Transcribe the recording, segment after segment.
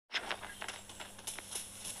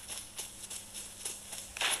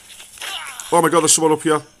Oh my god, there's someone up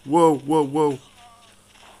here. Whoa, whoa, whoa.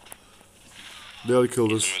 Nearly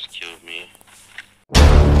killed us. He almost killed me.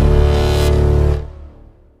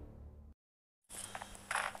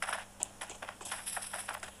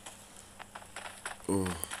 Oh,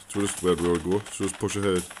 so just where do we want to go? So just push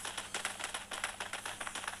ahead.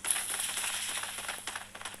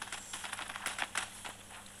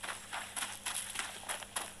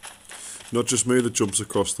 Not just me that jumps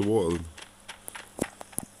across the water then.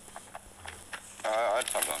 I'd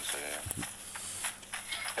sometimes say yeah.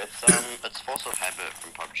 It's force of habit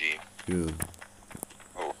from PUBG. Yeah.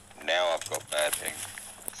 Oh, now I've got bad ping.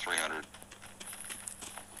 300.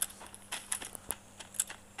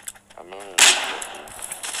 I'm on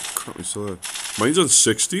Crap, we saw that. Mine's on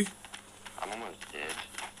 60. I'm almost dead.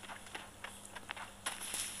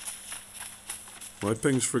 My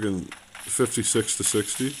ping's friggin' 56 to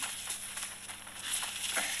 60.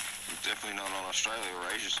 Definitely not on Australia or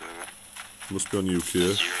Asia server. Must be on UK.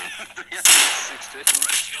 360.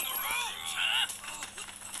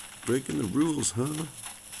 Breaking the rules, huh?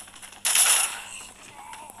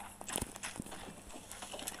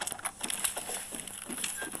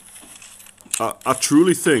 I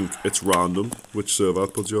truly think it's random which server I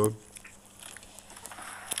put you on.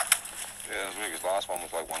 Yeah, as weak as last one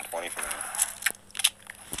was like 120 for me.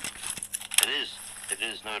 It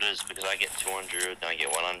is, no it is, because I get 200, then I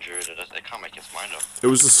get 100, it can't make its mind up. It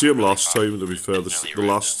was the same last time, to be fair.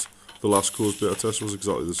 The last closed beta test was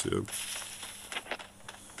exactly the same.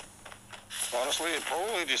 Honestly, it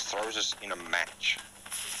probably just throws us in a match,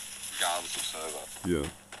 regardless of server. Yeah.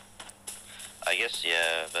 I guess,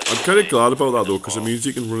 yeah. I'm kind of glad about that though, because it means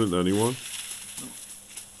you can run into anyone.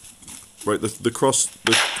 Right, the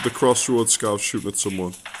crossroad scout's shooting at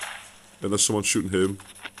someone, and there's someone shooting him.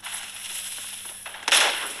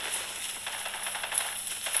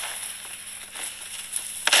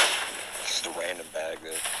 Just a random bag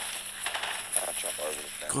there. I'll jump over the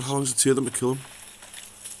fence. God, how long does it take them to kill him?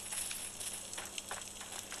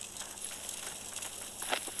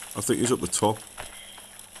 I think he's at the top.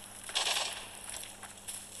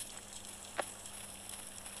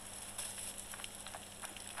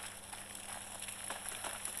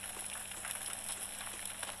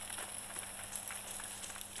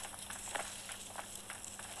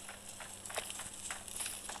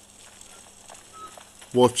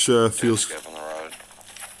 Watch feels. Escape on the road.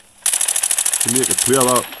 Can make it clear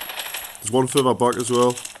that. There's one further back as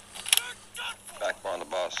well. Back behind the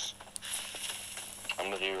bus.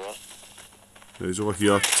 I'm with you, Ross. Yeah, he's over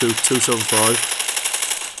here.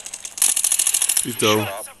 275. He's down.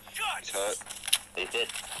 Shut up. He's hurt. He's dead.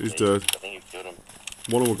 He's dead. I think you killed him.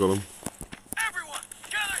 One of them got him. Everyone,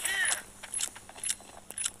 gather here!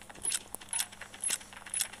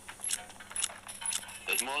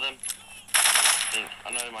 There's more of them. I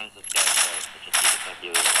know mine is a scout, so it's just like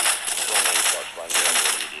you. It's all main shots, but I'm going to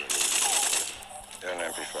immediately. Yeah, an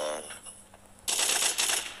MP5.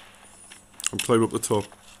 I'm climbing up the top.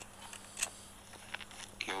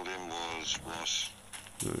 Killed him was Ross.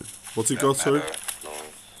 Yeah. What's he got, sorry? No.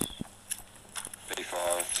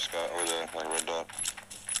 P5, just got over there, like a red dot.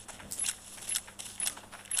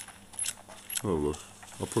 Oh look.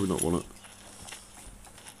 I'll probably not want it.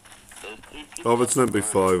 Oh, if it's an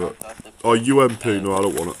MP5. Oh, UMP, no, I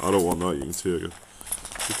don't want it. I don't want that, you can take it.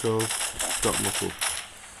 Because, that muffle.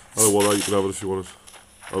 I don't want that, you can have it if you want it.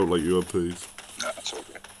 I don't like UMPs. Nah, it's all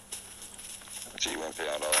good. It's a UMP, I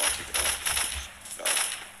don't want to keep it.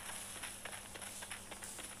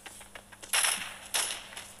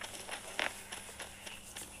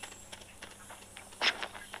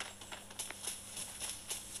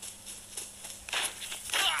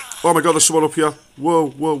 No. Oh my god, there's someone up here. Whoa,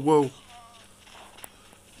 whoa, whoa.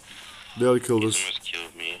 Nearly killed us. He almost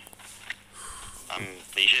killed me.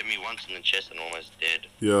 He hit me once in the chest and almost dead.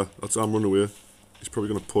 Yeah, I'm running away. He's probably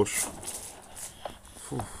gonna push.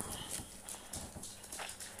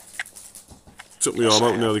 Took me arm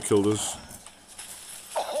out and nearly killed us.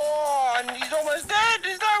 Oh, and he's almost dead!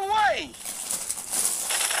 There's no way!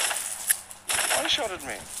 One shot at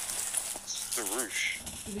me. It's the roosh.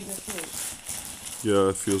 Did he get killed? Yeah,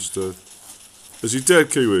 it feels dead. Is he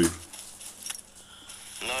dead, Kiwi?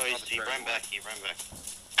 No, he ran back,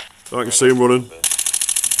 I can see him running.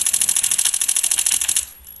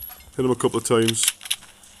 Hit him a couple of times.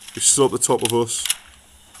 He's still at the top of us.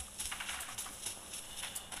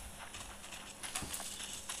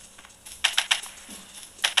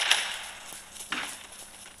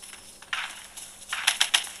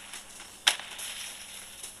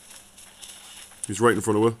 He's right in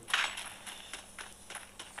front of her.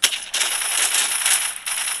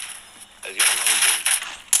 He's gonna lose him.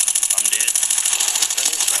 I'm dead.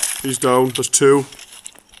 He's down. There's two.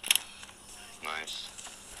 Nice.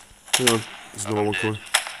 Hang on. There's another one coming.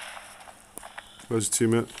 Where's your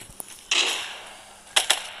teammate?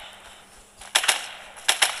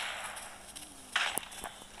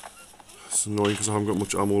 It's annoying because I haven't got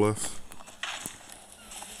much ammo left.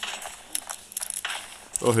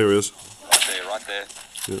 Oh, here he is. Right there, right there.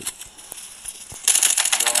 Yeah. No!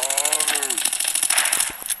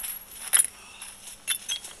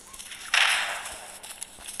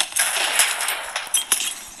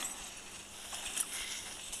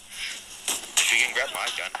 If you can grab my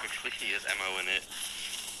gun quickly, there's ammo in it.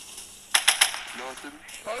 Nothing.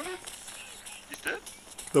 Oh, he's dead?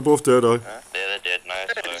 They're both dead, aye. Yeah, they're dead now.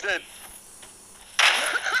 Yeah, he's dead.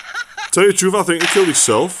 Tell you the truth, I think he killed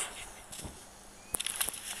himself.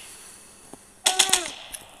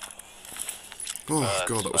 Oh, that's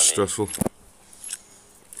God, that was funny. stressful.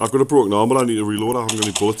 I've got a broken arm, but I need to reload. I haven't got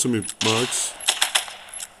any bullets in my mags.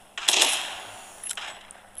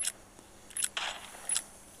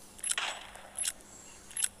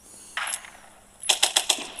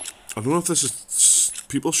 I don't know if this is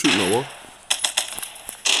people shooting or what.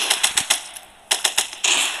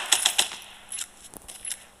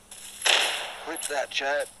 Quit that,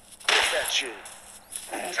 chat. Quit that shit.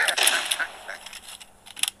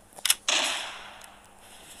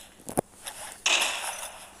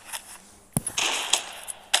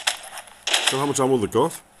 Don't know how much ammo they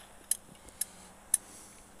got.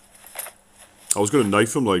 I was going to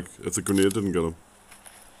knife him, like, if the grenade didn't get him.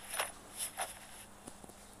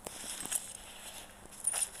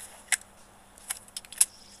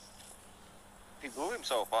 He blew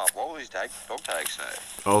himself up. What will his dog tag say?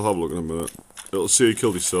 I'll have a look in a minute. It'll say he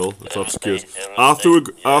killed himself, if that's the case. It'll I threw a,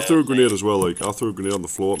 say- I threw a it'll grenade say- as well, like, I threw a grenade on the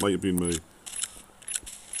floor, it might have been me.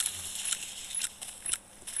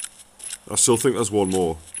 I still think there's one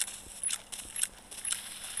more.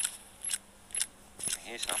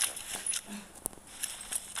 Here's something.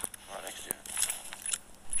 Right next to you.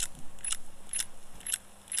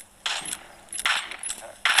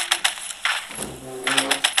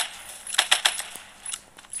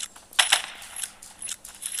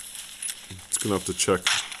 It's gonna have to check.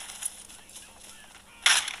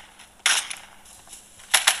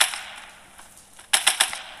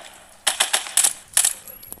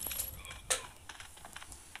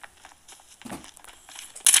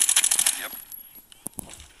 Yep.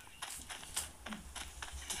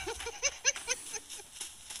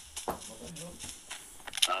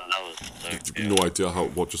 That was so You've cute. no idea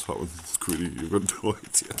what just happened. Greedy, you've got no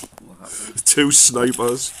idea. Two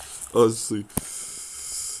snipers, honestly.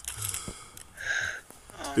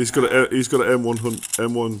 He's got a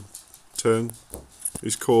M110.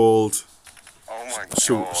 He's called Oh my god.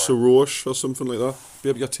 Sarosh or something like that.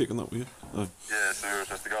 Baby, you're taking that with you. Aye. Yeah, serious.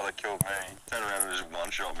 That's the guy that killed me. Turned around and just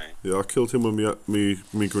one-shot me. Yeah, I killed him with me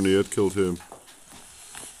grenade. Killed him.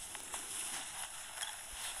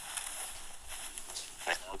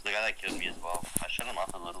 That was the guy that killed me as well. I shut him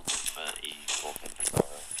up a little bit, but he walked into cover.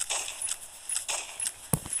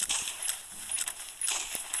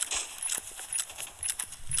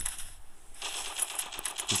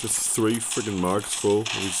 He's got 3 friggin' mags full of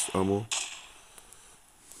his ammo.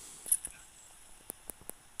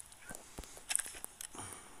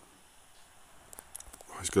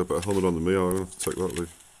 Oh, he's got a better helmet on than me. I'm gonna have to take that, Lee.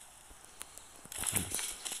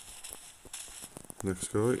 Next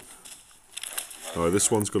guy. Alright, this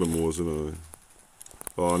one's got a Mosin, aye.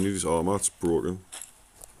 Oh, I need his armor, it's broken.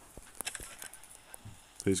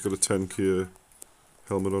 He's got a 10k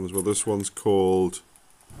helmet on as well. This one's called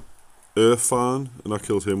Irfan, and I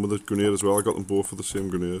killed him with a grenade as well. I got them both with the same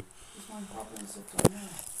grenade.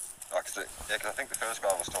 Yeah, cause I think the first guy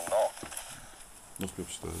was still knocked. Must be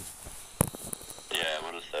upstairs. Yeah,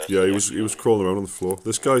 what is that? Yeah, he was crawling around on the floor.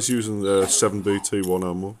 This guy's using 7BT1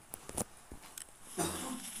 ammo.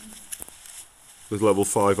 With level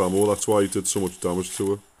 5 ammo, that's why he did so much damage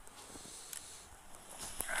to her.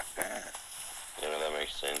 Yeah, that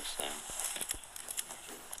makes sense then.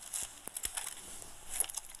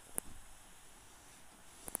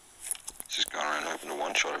 He's just going around hoping to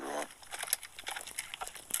one-shot everyone.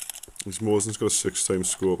 His Mosin's got a 6x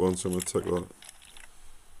scope on, so I'm going to take that.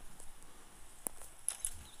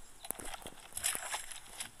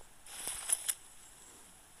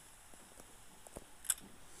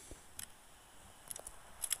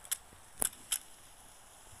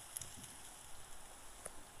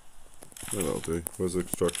 Yeah, that'll do. Where's the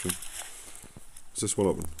extraction? Is this one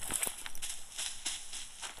open?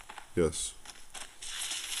 Yes.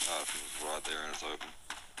 Oh, it was right there and it's open.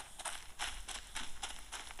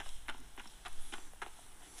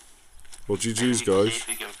 Well, GG's, See guys. if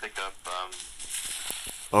you can pick up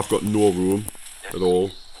I've got no room Yes. at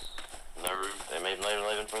all. No room. They made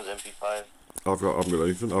not even for his MP5. I haven't got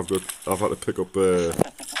anything. I've had to pick up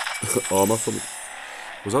armour from it.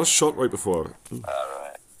 Was that a shot right before?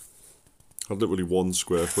 Alright. I had literally 1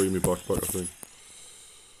 square foot in my backpack, I think.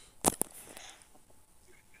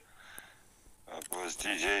 That was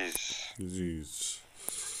DJ's. Jeez.